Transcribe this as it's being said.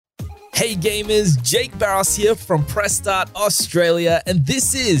Hey gamers, Jake Barros here from Press Start Australia, and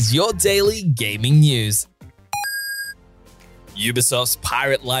this is your daily gaming news. Ubisoft's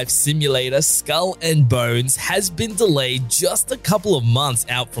Pirate Life simulator Skull and Bones has been delayed just a couple of months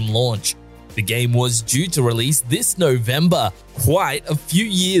out from launch. The game was due to release this November, quite a few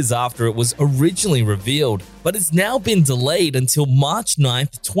years after it was originally revealed, but it's now been delayed until March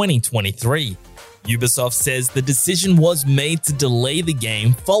 9th, 2023. Ubisoft says the decision was made to delay the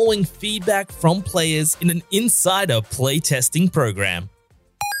game following feedback from players in an insider playtesting program.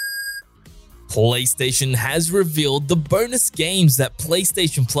 PlayStation has revealed the bonus games that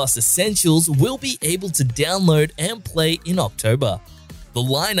PlayStation Plus Essentials will be able to download and play in October. The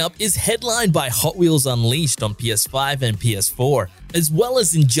lineup is headlined by Hot Wheels Unleashed on PS5 and PS4, as well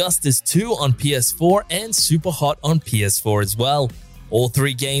as Injustice 2 on PS4 and Superhot on PS4 as well. All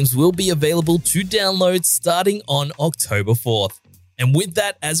three games will be available to download starting on October 4th. And with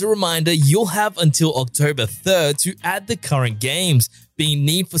that as a reminder, you'll have until October 3rd to add the current games, being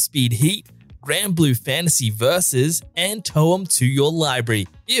Need for Speed Heat, Grand Blue Fantasy Versus, and Toem to your library,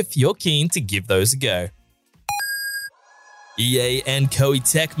 if you're keen to give those a go. EA and Koei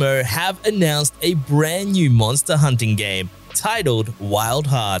Tecmo have announced a brand new monster hunting game titled Wild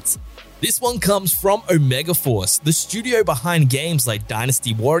Hearts. This one comes from Omega Force, the studio behind games like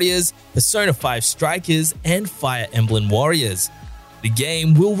Dynasty Warriors, Persona 5 Strikers, and Fire Emblem Warriors. The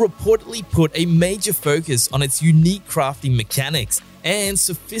game will reportedly put a major focus on its unique crafting mechanics and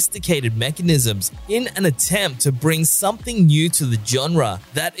sophisticated mechanisms in an attempt to bring something new to the genre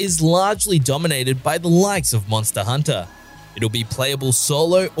that is largely dominated by the likes of Monster Hunter. It'll be playable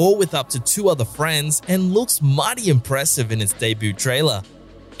solo or with up to 2 other friends and looks mighty impressive in its debut trailer.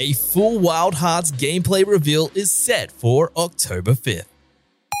 A full Wild Hearts gameplay reveal is set for October 5th.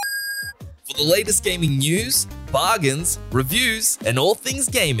 For the latest gaming news, bargains, reviews, and all things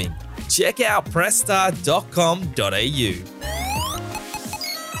gaming, check out pressstart.com.au.